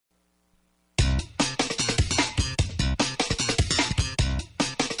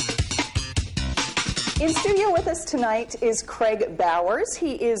In studio with us tonight is Craig Bowers.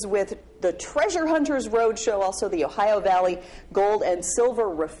 He is with the Treasure Hunters Roadshow, also the Ohio Valley Gold and Silver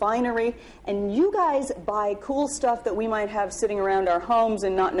Refinery. And you guys buy cool stuff that we might have sitting around our homes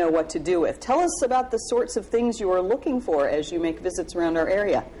and not know what to do with. Tell us about the sorts of things you are looking for as you make visits around our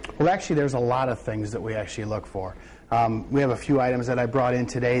area. Well, actually, there's a lot of things that we actually look for. We have a few items that I brought in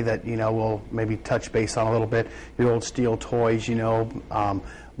today that, we'll maybe touch base on a little bit. Your old steel toys,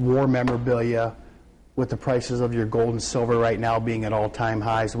 war memorabilia, with the prices of your gold and silver right now being at all-time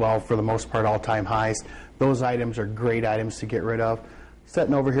highs, well, for the most part, all-time highs. Those items are great items to get rid of.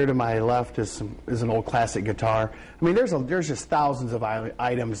 Sitting over here to my left is an old classic guitar. I mean, there's just thousands of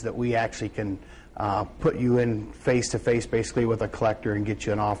items that we actually can put you in face-to-face, basically, with a collector and get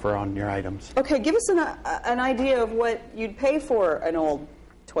you an offer on your items. Okay, give us an idea of what you'd pay for an old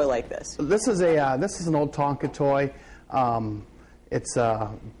toy like this. This is an old Tonka toy. It's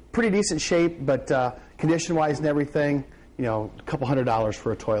pretty decent shape, but condition-wise and everything, a couple $100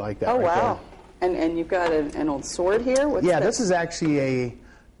 for a toy like that. Oh, right wow. And you've got an old sword here? What's this is actually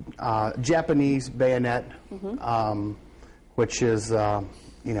a Japanese bayonet, which is, a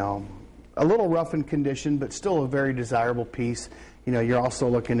little rough in condition, but still a very desirable piece. You're also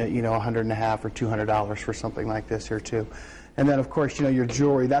looking at, $150 or $200 for something like this here, too. And then, of course, your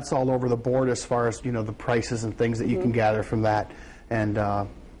jewelry, that's all over the board as far as, the prices and things that you can gather from that. And the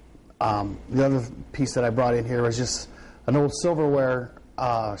other piece that I brought in here was just an old silverware,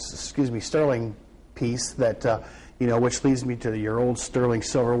 sterling piece that, which leads me to your old sterling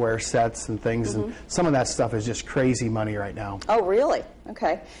silverware sets and things. And some of that stuff is just crazy money right now. Oh, really?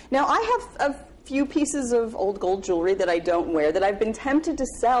 Okay. Now, I have a few pieces of old gold jewelry that I don't wear that I've been tempted to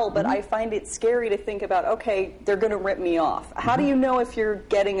sell, but I find it scary to think about, okay, they're going to rip me off. How do you know if you're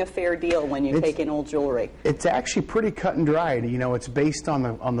getting a fair deal when you take in old jewelry? It's actually pretty cut and dried. It's based on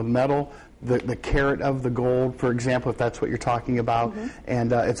the metal, the carat of the gold, for example, if that's what you're talking about,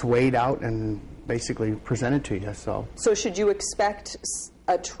 and it's weighed out and basically presented to you. So should you expect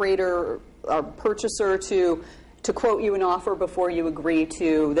a trader or purchaser to quote you an offer before you agree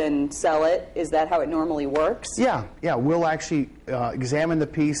to then sell it? Is that how it normally works? Yeah. We'll actually examine the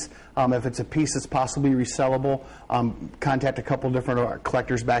piece. If it's a piece that's possibly resellable, contact a couple different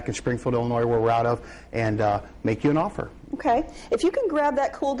collectors back in Springfield, Illinois, where we're out of, and make you an offer. Okay. If you can grab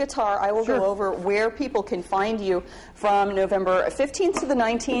that cool guitar, I will go over where people can find you from November 15th to the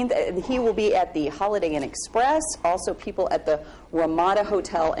 19th. And he will be at the Holiday Inn Express, also people at the Ramada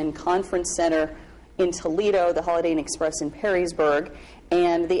Hotel and Conference Center in Toledo, the Holiday Inn Express in Perrysburg.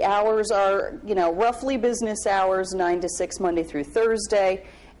 And the hours are, roughly business hours, 9 to 6 Monday through Thursday,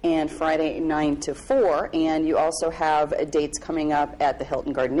 and Friday 9 to 4. And you also have dates coming up at the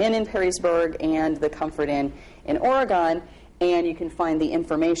Hilton Garden Inn in Perrysburg and the Comfort Inn in Oregon. And you can find the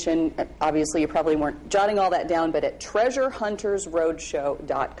information, obviously you probably weren't jotting all that down, but at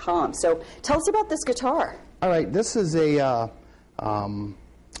treasurehuntersroadshow.com. So tell us about this guitar. All right, this is a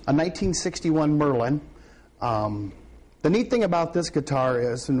 1961 Merlin. The neat thing about this guitar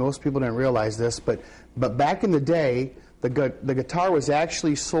is, and most people didn't realize this, but back in the day, the guitar was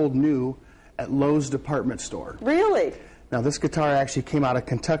actually sold new at Lowe's department store. Really? Now, this guitar actually came out of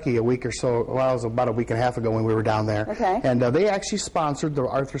Kentucky a week or so, well, it was about a week and a half ago when we were down there. Okay. And they actually sponsored the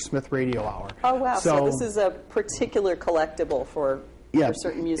Arthur Smith Radio Hour. Oh, wow. So this is a particular collectible for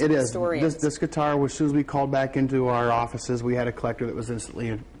certain music historians. This guitar, as soon as we called back into our offices, we had a collector that was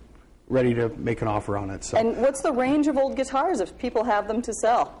instantly ready to make an offer on it. So. And what's the range of old guitars if people have them to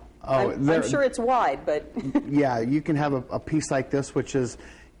sell? Oh, I'm sure it's wide, but... Yeah, you can have a piece like this, which is,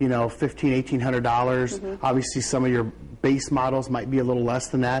 $1,500, $1,800. Obviously, some of your base models might be a little less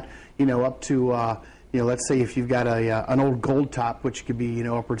than that, up to... let's say if you've got an old gold top, which could be,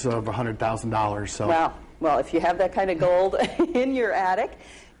 upwards of $100,000. So. Wow. Well, if you have that kind of gold in your attic,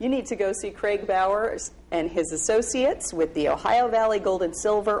 you need to go see Craig Bowers and his associates with the Ohio Valley Gold and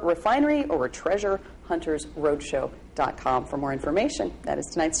Silver Refinery or treasurehuntersroadshow.com for more information. That is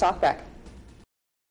tonight's Talkback.